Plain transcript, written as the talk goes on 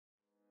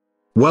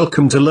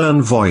Welcome to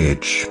Learn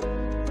Voyage.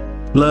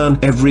 Learn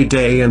every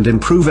day and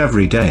improve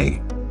every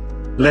day.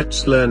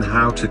 Let's learn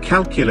how to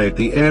calculate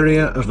the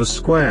area of a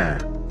square.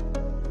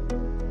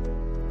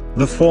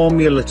 The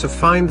formula to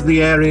find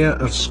the area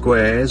of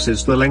squares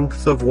is the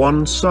length of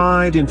one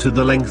side into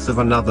the length of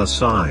another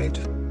side.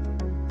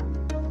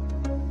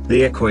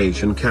 The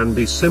equation can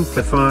be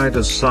simplified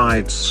as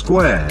sides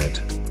squared.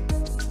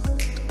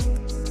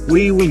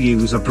 We will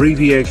use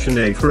abbreviation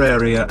A for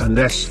area and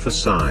S for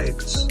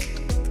sides.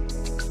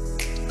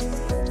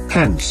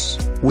 Hence,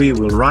 we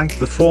will write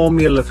the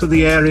formula for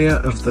the area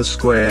of the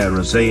square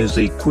as A is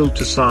equal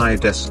to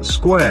side S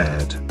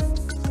squared.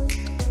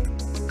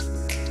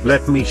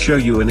 Let me show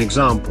you an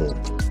example.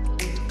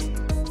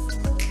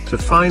 To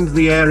find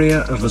the area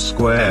of a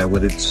square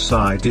with its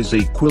side is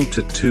equal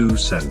to 2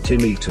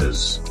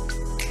 centimeters.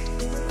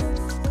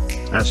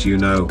 As you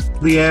know,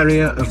 the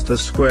area of the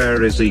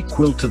square is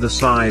equal to the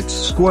sides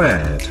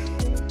squared.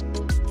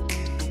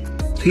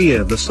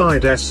 Here the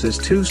side S is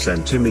 2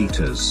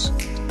 centimeters.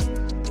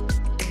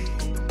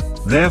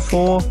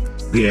 Therefore,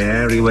 the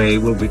area A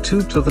will be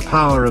 2 to the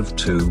power of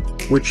 2,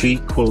 which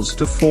equals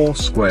to 4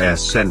 square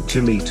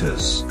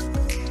centimeters.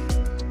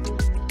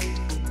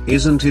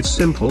 Isn't it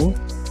simple?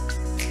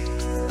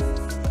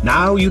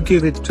 Now you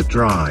give it to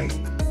dry.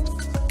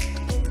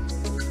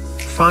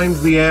 Find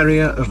the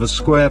area of a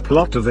square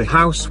plot of a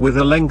house with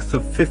a length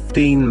of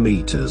 15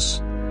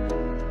 meters.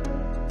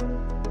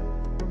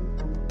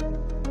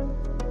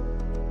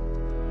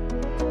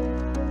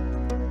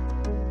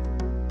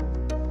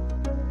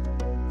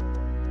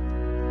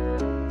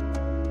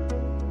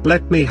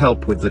 Let me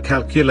help with the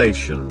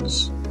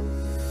calculations.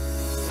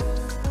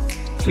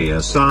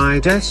 Here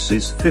side S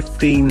is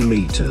 15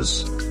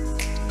 meters.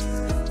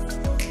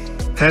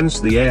 Hence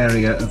the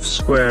area of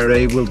square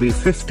A will be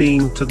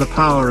 15 to the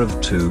power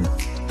of 2,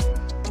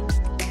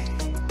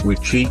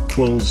 which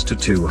equals to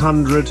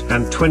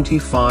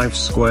 225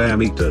 square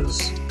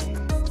meters.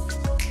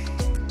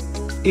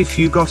 If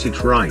you got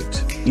it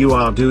right, you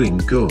are doing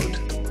good.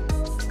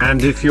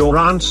 And if your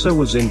answer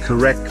was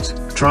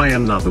incorrect, try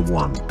another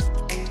one.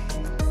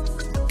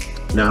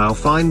 Now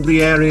find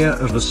the area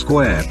of a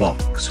square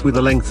box with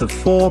a length of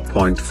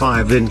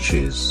 4.5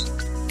 inches.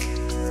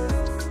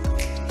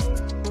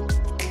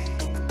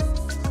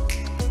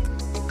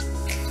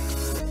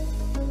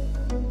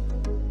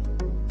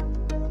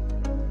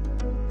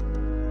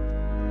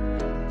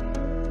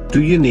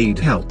 Do you need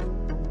help?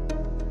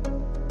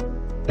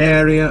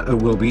 Area A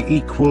will be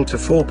equal to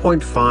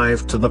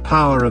 4.5 to the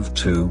power of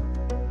 2.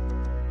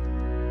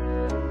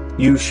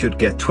 You should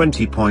get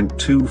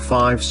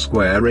 20.25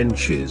 square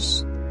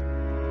inches.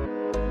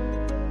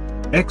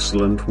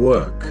 Excellent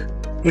work.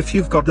 If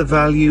you've got the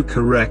value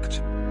correct,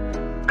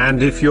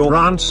 and if your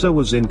answer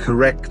was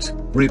incorrect,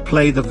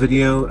 replay the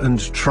video and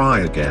try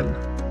again.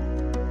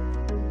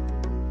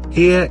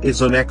 Here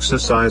is an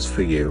exercise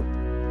for you.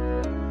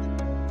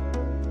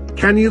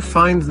 Can you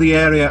find the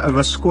area of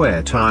a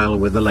square tile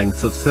with a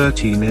length of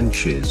 13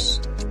 inches?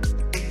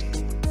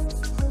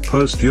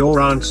 Post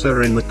your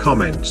answer in the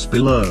comments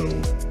below.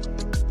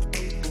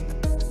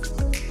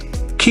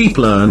 Keep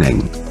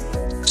learning.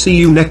 See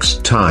you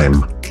next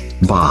time.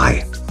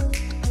 Bye.